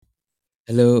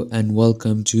Hello and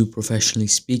welcome to Professionally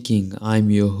Speaking.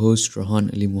 I'm your host,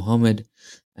 Rahan Ali Mohammed,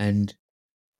 and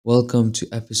welcome to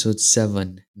episode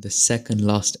 7, the second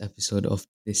last episode of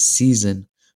this season.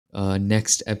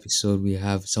 Next episode, we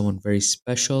have someone very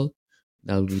special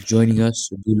that will be joining us,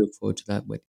 so do look forward to that.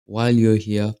 But while you're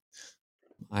here,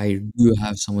 I do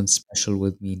have someone special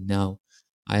with me now.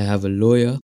 I have a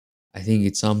lawyer. I think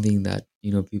it's something that,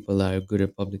 people that are good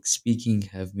at public speaking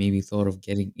have maybe thought of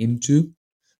getting into,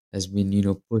 has been,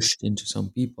 pushed into some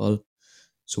people.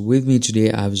 So with me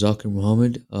today, I have Zakir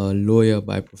Mohammed, a lawyer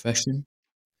by profession.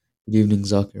 Good evening,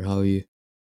 Zakir. How are you?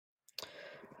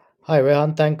 Hi,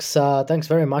 Rehan. Thanks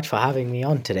very much for having me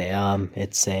on today.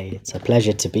 It's a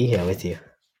pleasure to be here with you.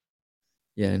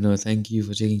 Yeah, no, thank you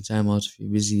for taking time out of your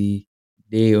busy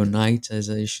day or night, as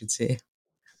I should say,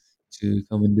 to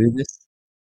come and do this.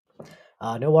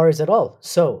 No worries at all.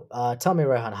 So, tell me,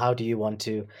 Rehan, how do you want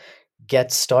to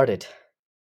get started?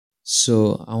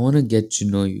 So I want to get to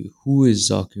know you. Who is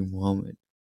Zakir Mohammed?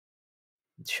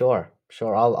 Sure.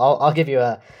 I'll give you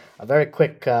a very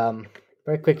quick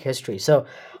history. So,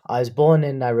 I was born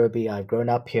in Nairobi. I've grown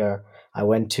up here. I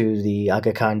went to the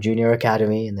Aga Khan Junior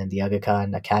Academy and then the Aga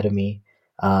Khan Academy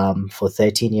for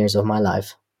 13 years of my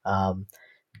life. Um,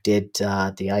 did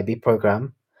the IB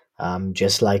program,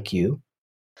 just like you,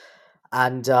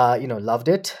 and loved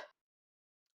it.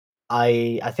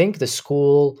 I think the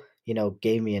school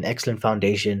gave me an excellent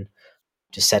foundation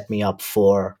to set me up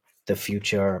for the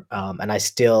future, and I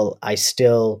still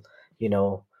you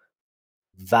know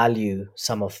value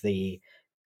some of the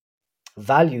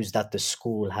values that the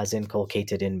school has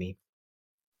inculcated in me.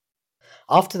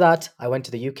 After that, I went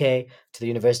to the UK to the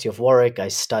University of Warwick. I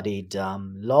studied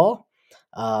law,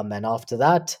 and after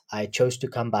that, I chose to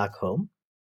come back home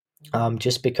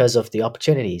just because of the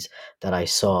opportunities that I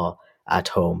saw at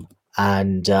home.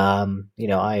 And,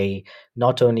 I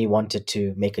not only wanted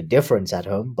to make a difference at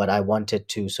home, but I wanted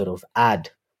to sort of add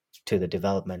to the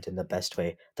development in the best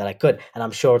way that I could. And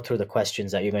I'm sure through the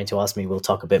questions that you're going to ask me, we'll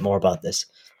talk a bit more about this.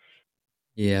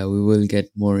 Yeah, we will get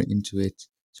more into it.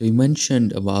 So you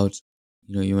mentioned about,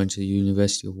 you went to the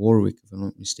University of Warwick, if I'm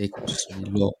not mistaken, to study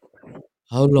law.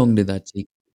 How long did that take?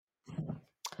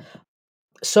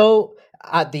 So,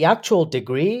 the actual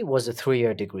degree was a 3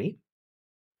 year degree.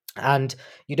 And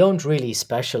you don't really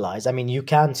specialize. I mean, you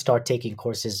can start taking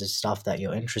courses and stuff that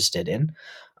you're interested in,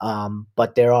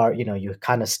 but there are, you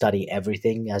kind of study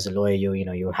everything as a lawyer.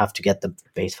 You have to get the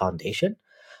base foundation.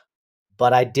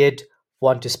 But I did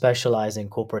want to specialize in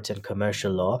corporate and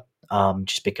commercial law,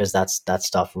 just because that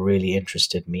stuff really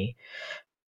interested me.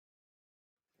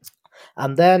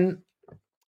 And then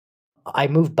I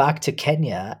moved back to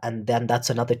Kenya, and then that's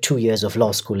another 2 years of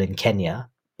law school in Kenya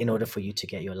in order for you to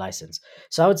get your license.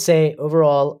 So I would say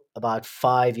overall about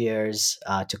 5 years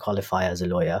to qualify as a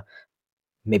lawyer,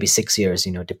 maybe 6 years,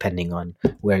 depending on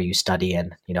where you study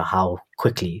and how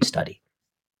quickly you study.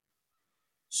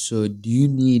 So do you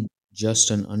need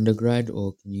just an undergrad,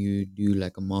 or can you do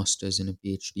like a master's and a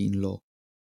PhD in law?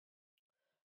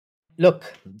 Look,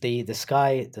 the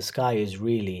sky is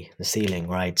really the ceiling,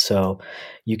 right? So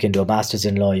you can do a master's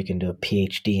in law, you can do a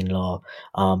PhD in law,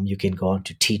 you can go on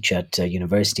to teach at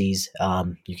universities,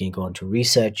 you can go into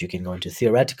research, you can go into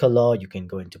theoretical law, you can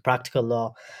go into practical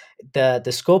law. The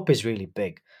scope is really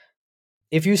big.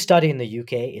 If you study in the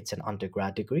UK, it's an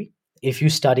undergrad degree. If you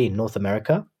study in North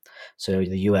America, so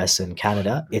the US and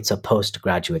Canada, it's a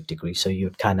postgraduate degree. So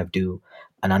you'd kind of do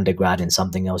an undergrad in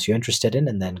something else you're interested in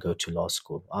and then go to law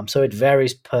school. So it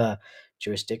varies per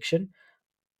jurisdiction.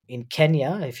 In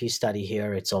Kenya, if you study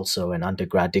here, it's also an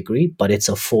undergrad degree, but it's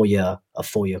a 4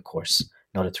 year course,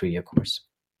 not a 3 year course.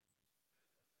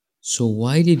 So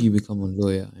why did you become a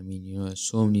lawyer? I mean, there's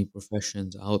so many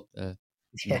professions out there.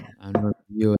 I Yeah, mean, I know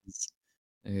viewers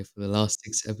for the last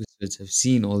 6 episodes have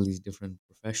seen all these different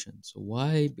professions. So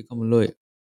why become a lawyer?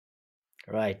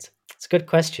 right. It's a good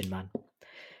question, man.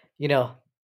 You know,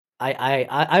 I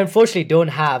unfortunately don't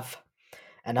have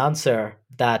an answer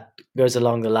that goes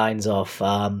along the lines of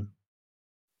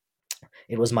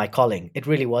it was my calling. It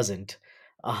really wasn't.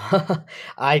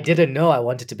 I didn't know I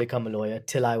wanted to become a lawyer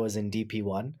till I was in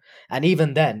DP1. And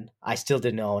even then, I still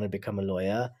didn't know I wanted to become a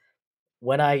lawyer.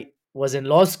 When I was in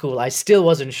law school, I still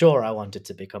wasn't sure I wanted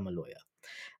to become a lawyer.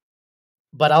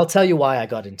 But I'll tell you why I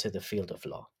got into the field of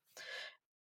law.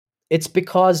 It's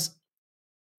because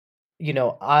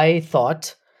I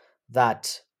thought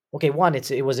that okay, one,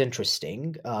 it was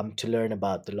interesting to learn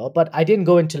about the law, but I didn't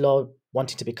go into law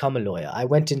wanting to become a lawyer. I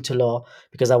went into law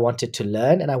because I wanted to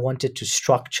learn and I wanted to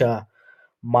structure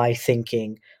my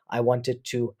thinking. I wanted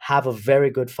to have a very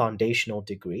good foundational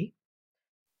degree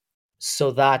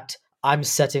so that I'm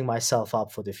setting myself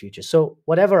up for the future. So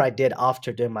whatever I did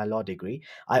after doing my law degree,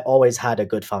 I always had a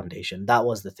good foundation. That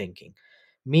was the thinking.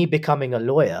 Me becoming a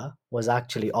lawyer was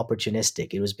actually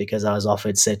opportunistic. It was because I was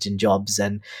offered certain jobs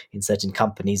and in certain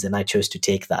companies, and I chose to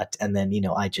take that. And then,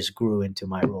 I just grew into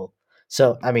my role.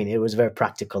 So, I mean, it was a very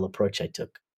practical approach I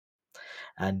took.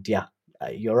 And yeah,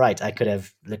 you're right. I could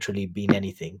have literally been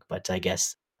anything, but I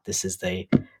guess this is the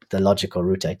logical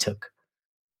route I took.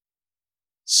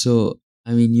 So,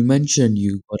 I mean, you mentioned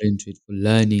you got into it for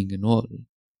learning and all.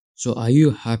 So, are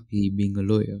you happy being a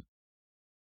lawyer?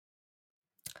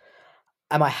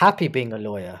 Am I happy being a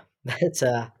lawyer? It's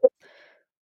an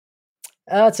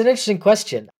interesting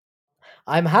question.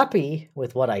 I'm happy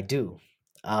with what I do,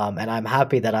 and I'm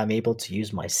happy that I'm able to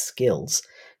use my skills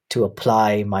to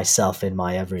apply myself in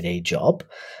my everyday job,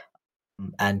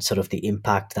 and sort of the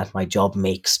impact that my job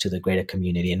makes to the greater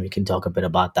community. And we can talk a bit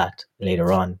about that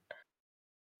later on.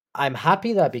 I'm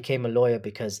happy that I became a lawyer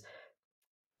because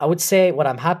I would say what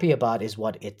I'm happy about is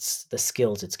what it's the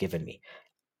skills it's given me.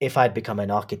 If I'd become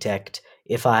an architect,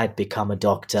 if I had become a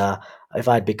doctor, if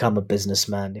I'd become a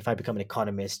businessman, if I'd become an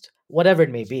economist, whatever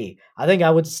it may be, I think I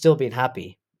would still be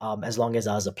happy, as long as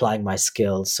I was applying my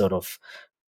skills sort of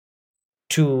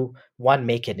to one,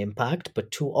 make an impact,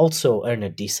 but to also earn a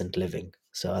decent living.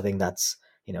 So I think that's,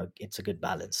 it's a good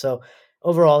balance. So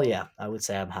overall, yeah, I would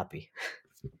say I'm happy.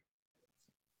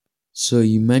 So,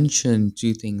 you mentioned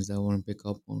two things I want to pick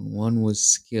up on. One was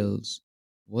skills.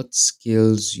 What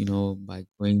skills, by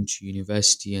going to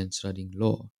university and studying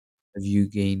law, have you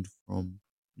gained from,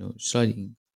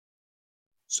 studying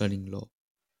law?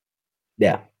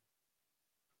 Yeah.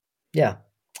 Yeah.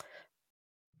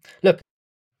 Look,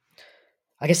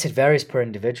 I guess it varies per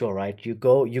individual, right?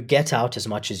 You get out as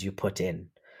much as you put in.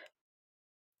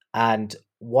 And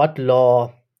what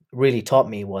law really taught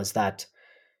me was that,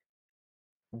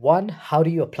 one, how do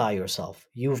you apply yourself?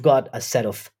 You've got a set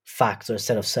of facts or a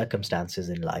set of circumstances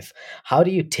in life. How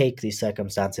do you take these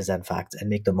circumstances and facts and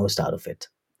make the most out of it?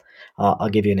 I'll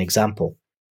give you an example.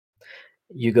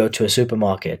 You go to a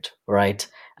supermarket, right?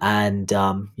 And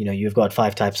you've got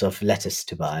five types of lettuce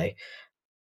to buy.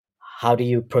 How do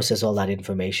you process all that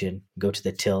information, go to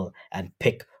the till and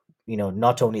pick,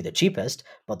 not only the cheapest,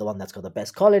 but the one that's got the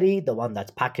best quality, the one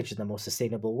that's packaged in the most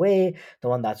sustainable way, the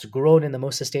one that's grown in the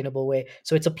most sustainable way.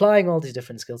 So it's applying all these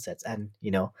different skill sets and,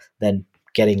 then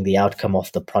getting the outcome of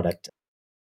the product.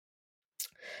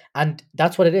 And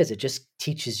that's what it is. It just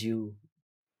teaches you,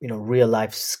 real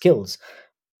life skills.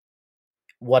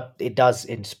 What it does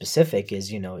in specific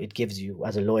is, it gives you,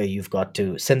 as a lawyer, you've got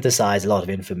to synthesize a lot of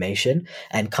information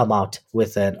and come out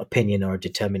with an opinion or a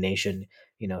determination,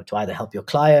 to either help your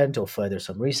client or further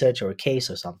some research or a case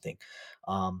or something.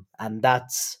 And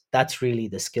that's really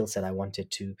the skill set I wanted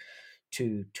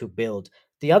to build.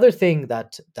 The other thing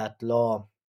that law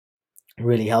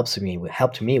really helped me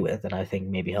with, and I think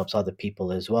maybe helps other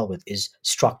people as well with, is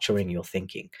structuring your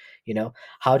thinking.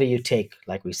 How do you take,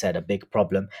 like we said, a big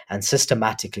problem and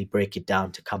systematically break it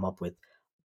down to come up with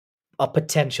a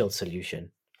potential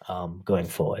solution, going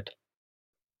forward.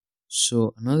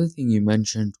 So, another thing you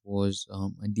mentioned was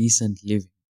a decent living.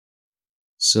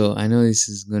 So, I know this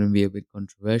is going to be a bit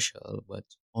controversial, but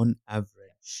on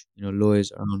average,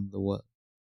 lawyers around the world.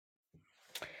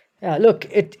 Yeah, look,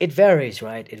 it varies,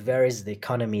 right? It varies the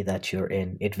economy that you're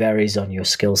in. It varies on your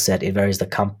skill set. It varies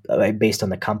based on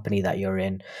the company that you're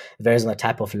in. It varies on the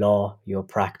type of law you're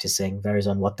practicing. Varies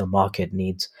on what the market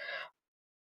needs.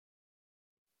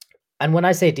 And when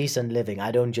I say decent living,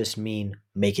 I don't just mean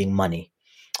making money,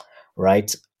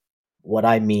 right? What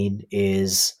I mean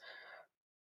is,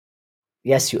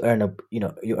 yes, you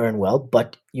earn well,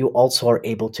 but you also are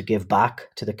able to give back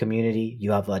to the community.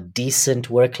 You have a decent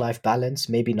work life balance,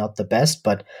 maybe not the best,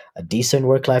 but a decent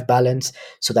work life balance,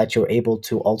 so that you're able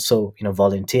to also,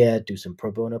 volunteer, do some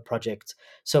pro bono projects.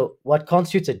 So what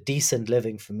constitutes a decent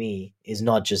living for me is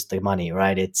not just the money,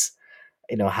 right? It's,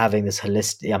 having this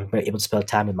holistic, I'm able to spend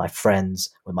time with my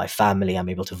friends, with my family. I'm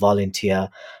able to volunteer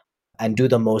and do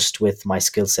the most with my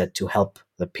skill set to help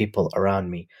the people around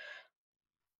me.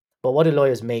 But what do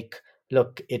lawyers make?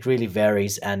 Look, it really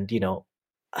varies, and,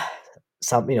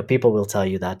 some, people will tell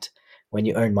you that when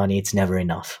you earn money, it's never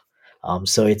enough.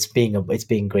 So it's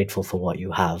being grateful for what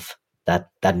you have, that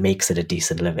makes it a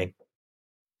decent living.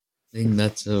 I think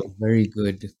that's a very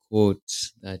good quote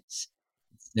that it's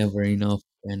never enough.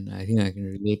 And I think I can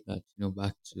relate that,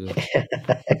 back to life.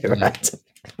 Right.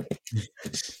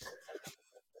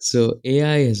 So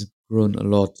AI has grown a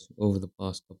lot over the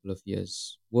past couple of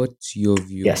years. What's your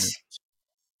view on Yes, it?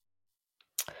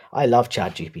 I love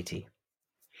ChatGPT,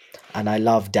 and I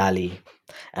love DALI,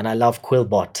 and I love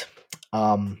Quillbot.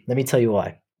 Let me tell you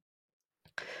why.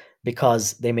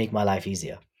 because they make my life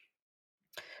easier,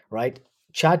 right?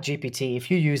 Chat GPT, if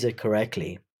you use it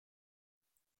correctly,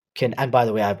 can, and by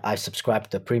the way, I subscribe to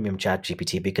the premium Chat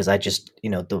GPT because I just,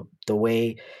 the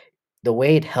way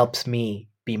it helps me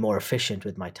be more efficient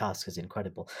with my tasks is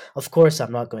incredible. Of course,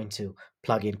 I'm not going to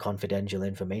plug in confidential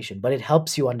information, but it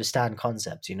helps you understand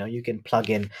concepts. You can plug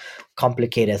in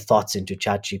complicated thoughts into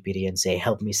ChatGPT and say,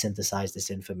 help me synthesize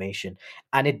this information.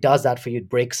 And it does that for you. It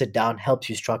breaks it down, helps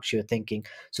you structure your thinking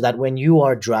so that when you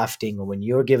are drafting or when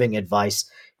you're giving advice,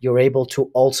 you're able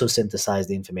to also synthesize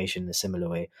the information in a similar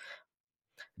way.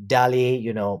 DALI,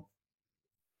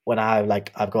 when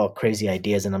I've got crazy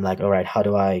ideas and I'm like, all right, how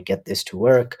do I get this to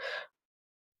work?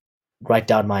 Write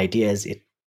down my ideas. It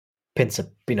prints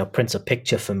a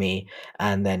picture for me,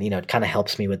 and then it kind of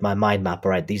helps me with my mind map.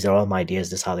 All right, these are all my ideas.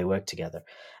 This is how they work together.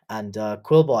 And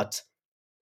Quillbot,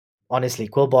 honestly,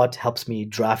 Quillbot helps me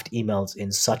draft emails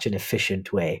in such an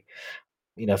efficient way.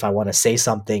 If I want to say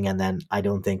something and then I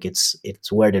don't think it's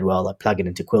worded well, I plug it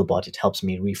into Quillbot. It helps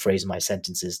me rephrase my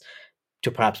sentences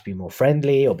to perhaps be more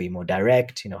friendly or be more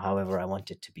direct. However I want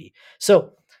it to be.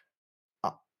 So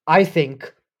uh, I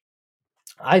think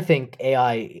I think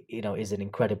AI, is an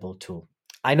incredible tool.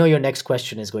 I know your next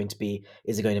question is going to be,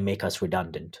 is it going to make us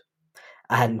redundant?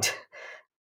 And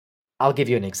I'll give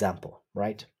you an example,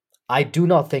 right? I do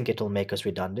not think it'll make us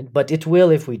redundant, but it will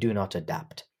if we do not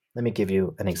adapt. Let me give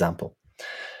you an example.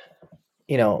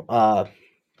 A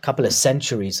couple of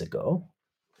centuries ago,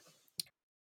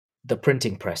 the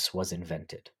printing press was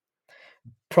invented.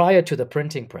 Prior to the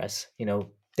printing press,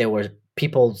 there were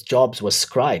people's jobs were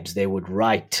scribes. They would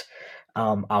write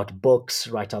out books,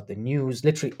 write out the news.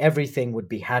 Literally everything would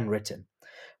be handwritten.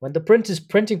 When the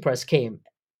printing press came,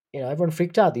 everyone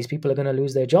freaked out. These people are going to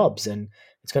lose their jobs, and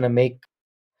it's going to make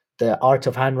the art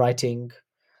of handwriting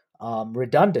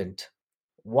redundant.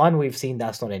 One, we've seen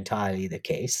that's not entirely the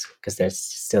case because there's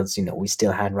still, we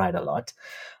still handwrite a lot.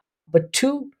 But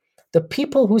two, the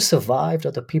people who survived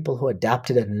are the people who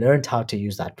adapted and learned how to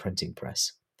use that printing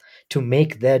press to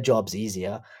make their jobs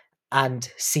easier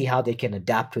and see how they can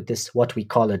adapt with this, what we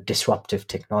call a disruptive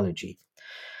technology.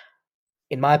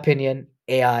 In my opinion,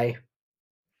 AI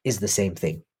is the same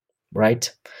thing, right?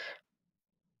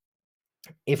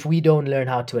 If we don't learn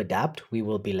how to adapt, we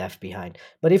will be left behind.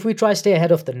 But if we try stay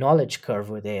ahead of the knowledge curve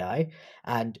with AI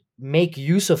and make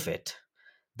use of it,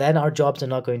 then our jobs are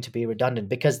not going to be redundant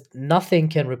because nothing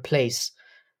can replace,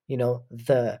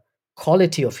 the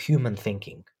quality of human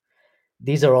thinking.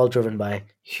 These are all driven by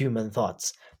human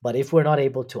thoughts. But if we're not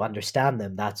able to understand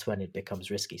them, that's when it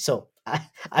becomes risky. So I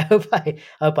hope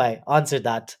I answered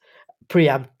that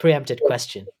preempted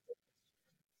question.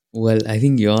 Well, I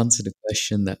think you answered a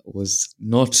question that was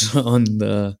not on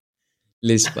the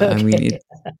list, but I mean, Okay.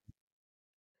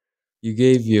 you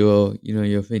gave your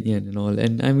opinion and all,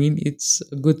 and I mean, it's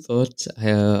a good thought.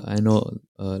 I know,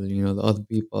 the other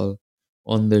people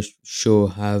on the show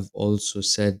have also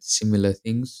said similar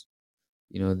things.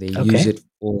 They use Okay. it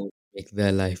for make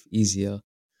their life easier.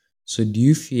 So, do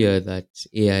you fear that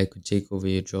AI could take over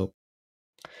your job?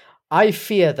 I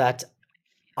fear that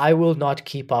I will not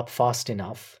keep up fast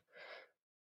enough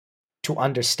to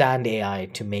understand AI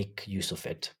to make use of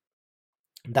it.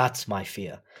 That's my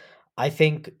fear. I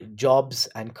think jobs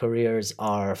and careers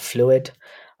are fluid.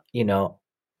 You know,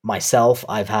 Myself,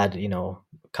 I've had, a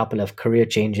couple of career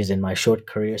changes in my short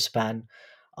career span.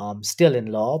 Still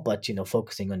in law, but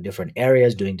focusing on different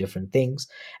areas, doing different things.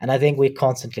 And I think we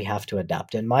constantly have to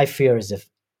adapt. And my fear is if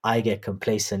I get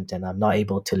complacent and I'm not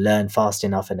able to learn fast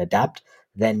enough and adapt,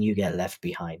 then you get left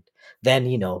behind. Then,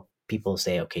 people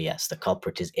say, okay, yes, the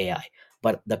culprit is AI.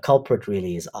 But the culprit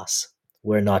really is us.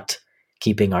 We're not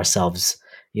keeping ourselves,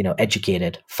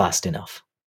 educated fast enough.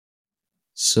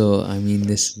 So, I mean,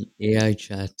 this AI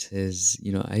chat is,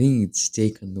 I think it's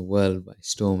taken the world by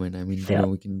storm. And I mean, Yeah.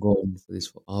 we can go on for this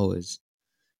for hours,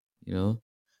 you know.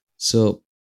 So,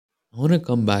 I want to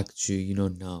come back to,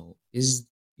 now. Is,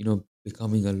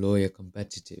 becoming a lawyer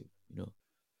competitive?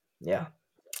 Yeah.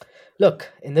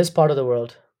 Look, in this part of the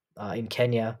world, in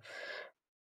Kenya,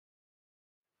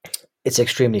 it's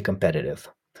extremely competitive.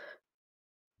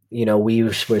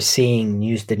 We're seeing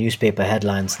the newspaper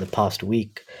headlines the past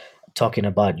week talking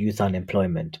about youth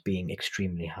unemployment being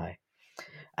extremely high.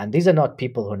 And these are not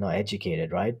people who are not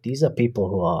educated, right? These are people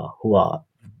who are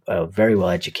very well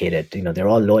educated. They're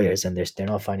all lawyers and they're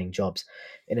not finding jobs.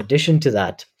 In addition to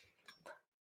that,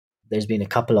 there's been a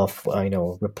couple of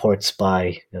reports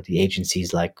by the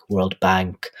agencies like World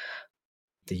Bank,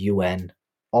 the UN,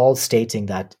 all stating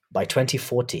that by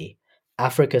 2040,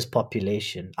 Africa's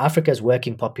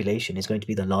working population is going to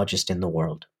be the largest in the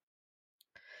world.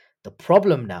 The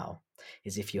problem now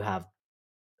is if you have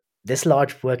this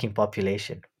large working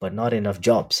population, but not enough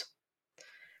jobs,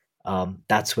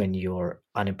 that's when your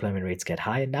unemployment rates get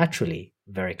high and naturally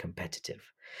very competitive.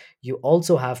 You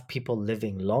also have people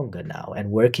living longer now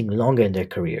and working longer in their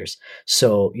careers.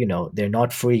 So, they're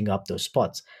not freeing up those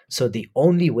spots. So, the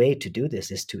only way to do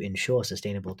this is to ensure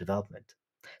sustainable development.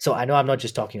 So, I know I'm not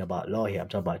just talking about law here, I'm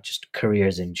talking about just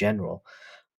careers in general.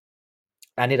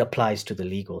 And it applies to the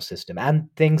legal system. And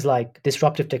things like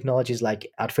disruptive technologies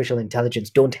like artificial intelligence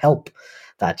don't help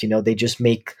that. They just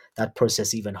make that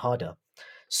process even harder.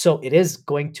 So it is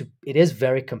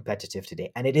very competitive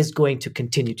today, and it is going to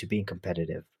continue to be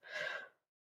competitive.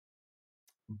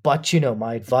 But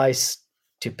my advice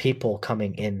to people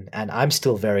coming in, and I'm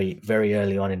still very, very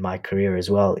early on in my career as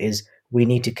well, is we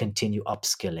need to continue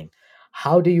upskilling.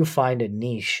 How do you find a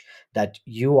niche that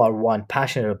you are, one,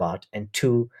 passionate about, and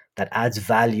two, that adds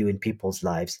value in people's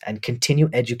lives, and continue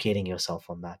educating yourself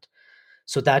on that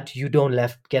so that you don't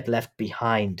get left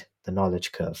behind the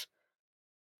knowledge curve?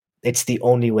 It's the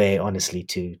only way, honestly,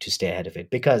 to stay ahead of it,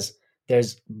 because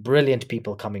there's brilliant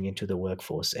people coming into the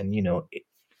workforce, and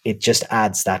it just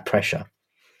adds that pressure.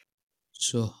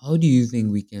 So how do you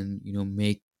think we can,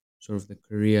 make sort of the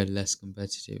career less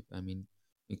competitive? I mean,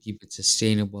 keep it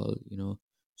sustainable,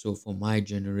 So for my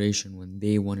generation, when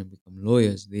they want to become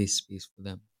lawyers, there's space for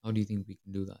them. How do you think we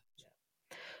can do that?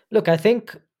 Look, I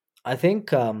think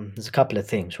there's a couple of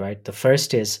things, right? The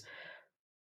first is,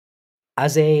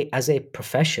 as a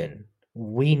profession,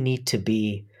 we need to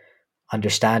be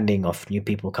understanding of new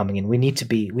people coming in. We need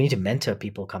to mentor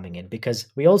people coming in, because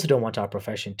we also don't want our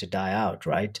profession to die out,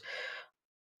 right?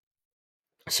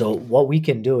 So what we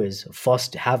can do is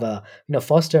foster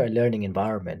a learning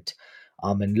environment,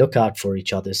 and look out for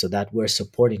each other so that we're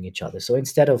supporting each other. So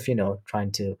instead of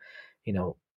trying to, you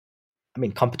know I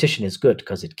mean, competition is good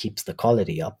because it keeps the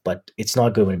quality up, but it's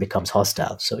not good when it becomes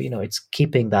hostile. So it's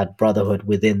keeping that brotherhood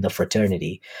within the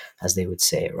fraternity, as they would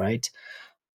say, right?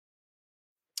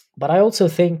 But I also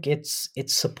think it's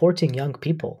supporting young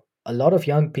people. A lot of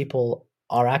young people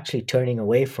are actually turning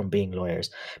away from being lawyers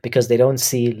because they don't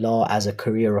see law as a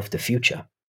career of the future.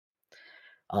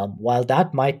 While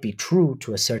that might be true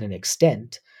to a certain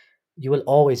extent, you will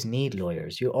always need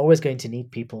lawyers. You're always going to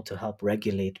need people to help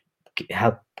regulate,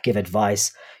 help give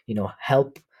advice,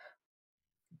 help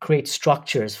create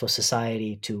structures for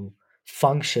society to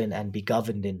function and be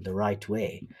governed in the right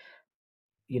way.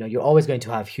 You're always going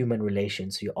to have human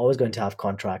relations, you're always going to have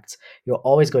contracts, you're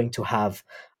always going to have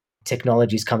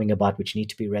technologies coming about which need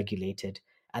to be regulated.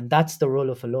 And that's the role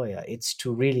of a lawyer. It's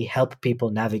to really help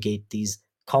people navigate these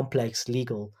complex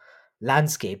legal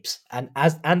landscapes. And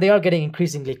they are getting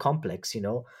increasingly complex,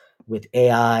 with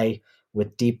AI,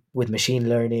 with machine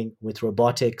learning, with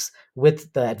robotics,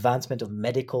 with the advancement of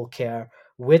medical care,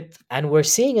 and we're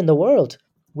seeing in the world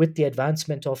with the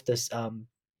advancement of this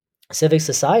civic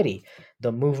society,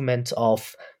 the movement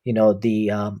of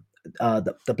the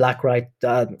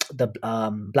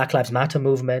Black Lives Matter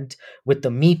movement, with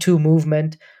the Me Too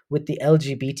movement, with the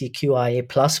LGBTQIA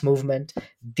plus movement.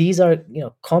 These are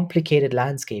complicated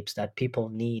landscapes that people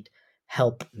need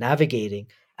help navigating,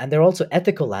 and they're also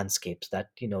ethical landscapes that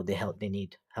they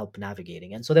need help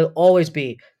navigating. And so there'll always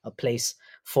be a place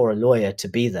for a lawyer to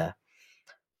be there.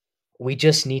 We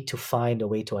just need to find a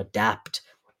way to adapt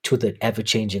to the ever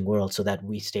changing world so that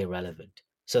we stay relevant.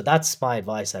 So that's my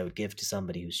advice I would give to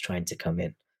somebody who's trying to come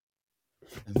in.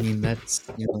 I mean, that's,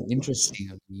 interesting.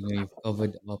 I mean, you've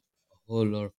covered up a whole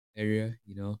lot of area,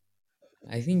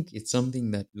 I think it's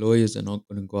something that lawyers are not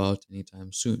going to go out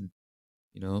anytime soon.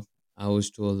 You know, I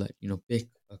was told that, pick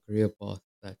a career path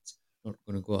that's not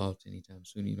going to go out anytime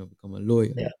soon, become a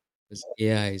lawyer, Yeah. because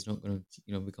AI is not going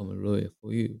to, become a lawyer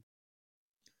for you.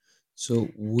 So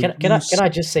Can would can you I can I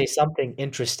just say something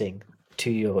interesting to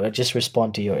you? Just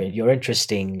respond to your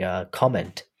interesting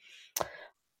comment.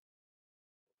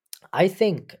 I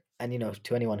think, and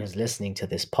to anyone who's listening to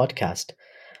this podcast,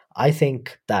 I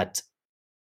think that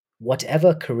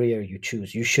whatever career you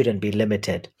choose, you shouldn't be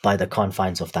limited by the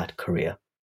confines of that career.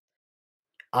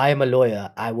 I am a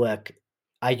lawyer.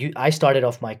 I started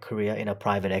off my career in a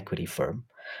private equity firm.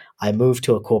 I moved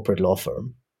to a corporate law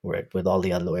firm with all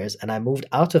the other lawyers, and I moved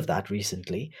out of that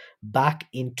recently back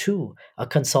into a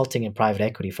consulting and private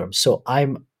equity firm. So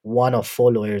I'm one of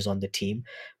four lawyers on the team,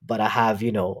 but I have,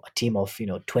 a team of,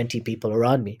 20 people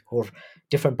around me who have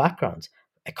different backgrounds,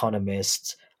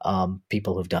 economists,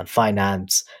 people who've done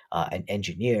finance, and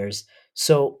engineers.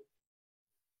 So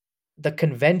the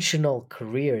conventional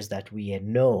careers that we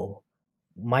know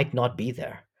might not be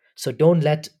there. So don't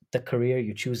let the career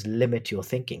you choose limit your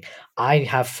thinking. I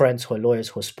have friends who are lawyers,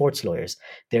 who are sports lawyers.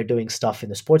 They're doing stuff in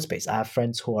the sports space. I have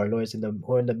friends who are lawyers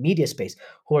who are in the media space,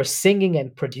 who are singing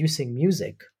and producing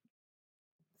music,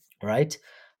 right?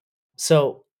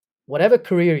 So whatever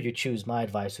career you choose, my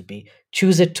advice would be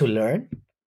choose it to learn,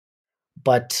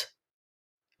 but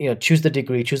choose the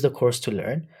degree, choose the course to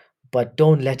learn, but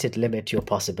don't let it limit your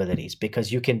possibilities,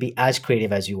 because you can be as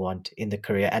creative as you want in the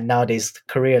career. And nowadays,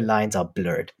 career lines are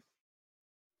blurred.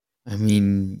 I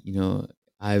mean,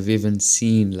 I've even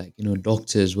seen like,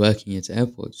 doctors working at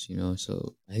airports,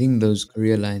 so I think those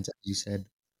career lines, as you said,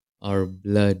 are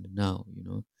blurred now.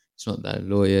 It's not that a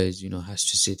lawyer has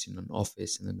to sit in an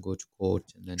office and then go to court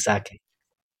and then, Exactly.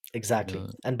 you Exactly. know,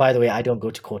 And by the way, I don't go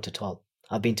to court at all.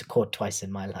 I've been to court twice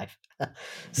in my life.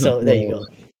 So there you well,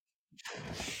 go.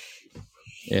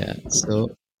 yeah. So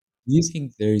do you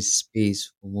think there is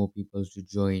space for more people to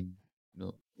join,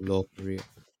 the law career?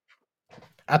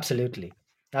 Absolutely.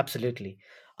 Absolutely.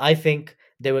 I think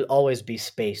there will always be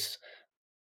space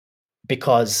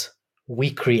because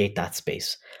we create that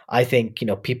space. I think,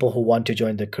 people who want to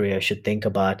join the career should think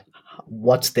about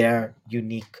what's their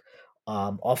unique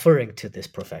offering to this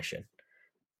profession.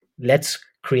 Let's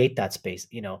create that space.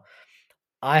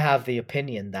 I have the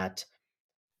opinion that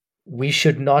we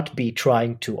should not be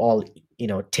trying to all,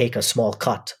 take a small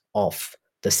cut off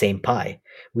the same pie.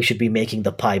 We should be making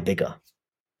the pie bigger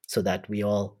so that we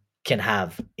all can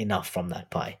have enough from that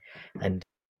pie. And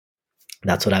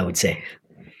that's what I would say.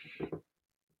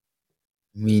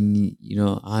 I mean,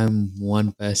 I'm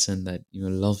one person that,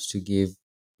 loves to give,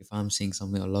 if I'm saying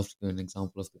something, I love to give an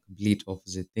example of the complete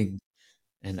opposite thing.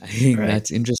 And I think Right.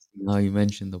 that's interesting how you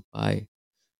mentioned the pie.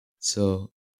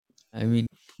 So, I mean,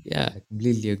 yeah, I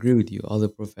completely agree with you. Other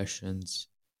professions,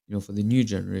 for the new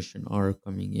generation are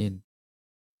coming in.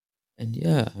 And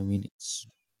yeah, I mean, it's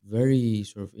very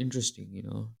sort of interesting,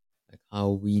 like how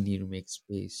we need to make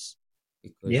space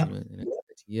because, Yeah, in the next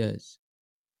 30 years,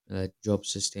 job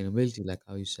sustainability, like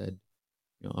how you said,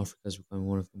 Africa is becoming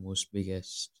one of the most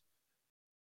biggest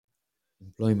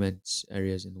employment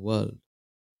areas in the world.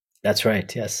 that's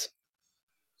right. Yes.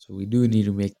 So we do need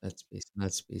to make that space, and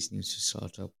that space needs to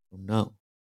start up from now.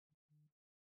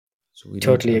 So we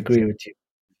don't Totally have agree with you.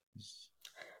 jobs.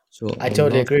 So I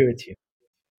totally agree with you.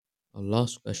 our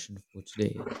last question for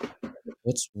today: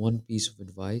 what's one piece of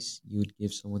advice you would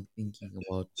give someone thinking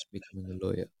about becoming a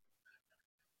lawyer?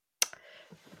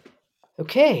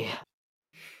 Okay.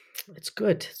 It's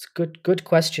good. It's good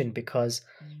question, because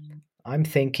I'm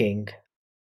thinking,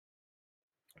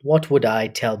 what would I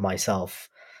tell myself,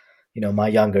 my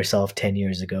younger self 10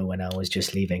 years ago when I was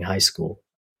just leaving high school,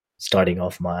 starting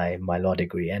off my law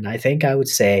degree? And I think I would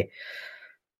say,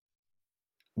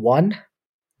 one,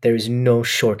 there is no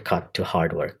shortcut to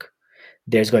hard work.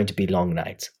 There's going to be long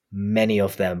nights, many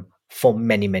of them for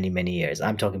many, many, many years.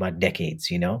 I'm talking about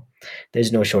decades.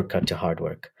 There's no shortcut to hard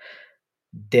work.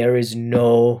 There is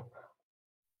no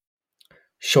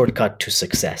shortcut to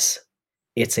success.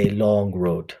 It's a long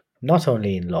road, not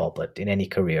only in law, but in any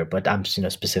career, but I'm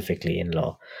specifically in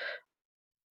law.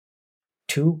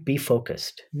 Two, be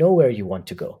focused. Know where you want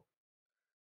to go.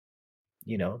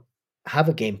 You know, have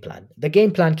a game plan. The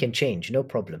game plan can change, no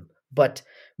problem. But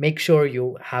make sure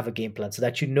you have a game plan so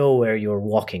that you know where you're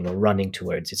walking or running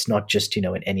towards. It's not just,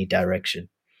 in any direction.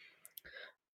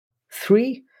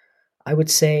 Three, I would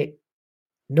say,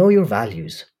 know your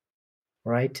values,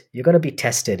 right? You're going to be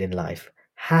tested in life.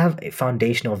 Have a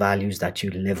foundational values that you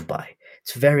live by.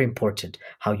 It's very important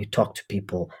how you talk to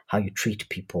people, how you treat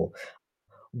people,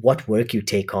 what work you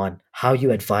take on, how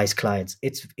you advise clients.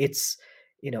 It's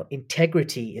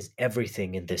integrity is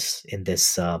everything in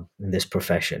this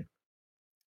profession.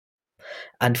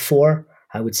 And four,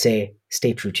 I would say,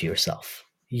 stay true to yourself.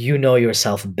 You know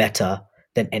yourself better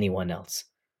than anyone else,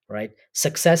 right?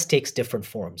 Success takes different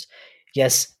forms.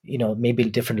 Yes, maybe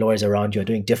different lawyers around you are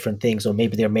doing different things, or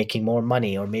maybe they're making more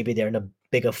money, or maybe they're in a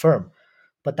bigger firm.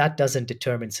 But that doesn't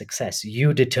determine success.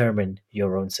 You determine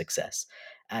your own success.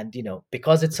 And,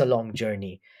 because it's a long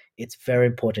journey, it's very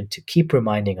important to keep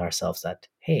reminding ourselves that,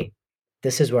 hey,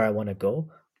 this is where I want to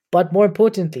go. But more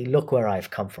importantly, look where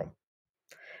I've come from.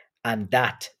 And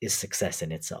that is success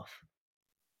in itself.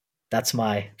 That's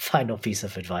my final piece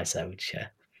of advice I would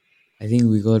share. I think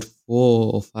we got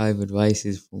 4 or 5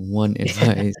 advices from one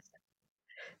advice.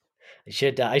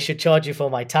 I should charge you for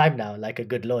my time now, like a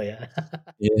good lawyer.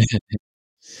 Yeah.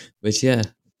 But yeah,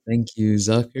 thank you,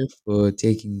 Zakir, for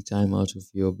taking time out of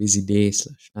your busy day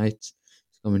slash night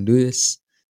to come and do this.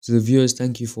 To the viewers,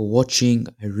 thank you for watching.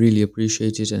 I really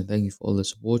appreciate it and thank you for all the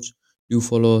support. Do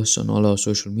follow us on all our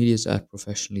social medias at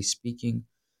Professionally Speaking.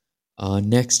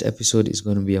 Next episode is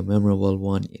going to be a memorable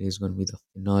one. It is going to be the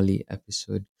finale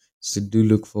episode. So do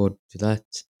look forward to that.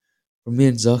 From me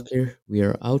and Zakir, we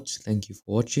are out. Thank you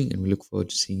for watching, and we look forward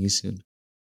to seeing you soon.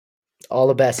 All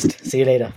the best. See you later.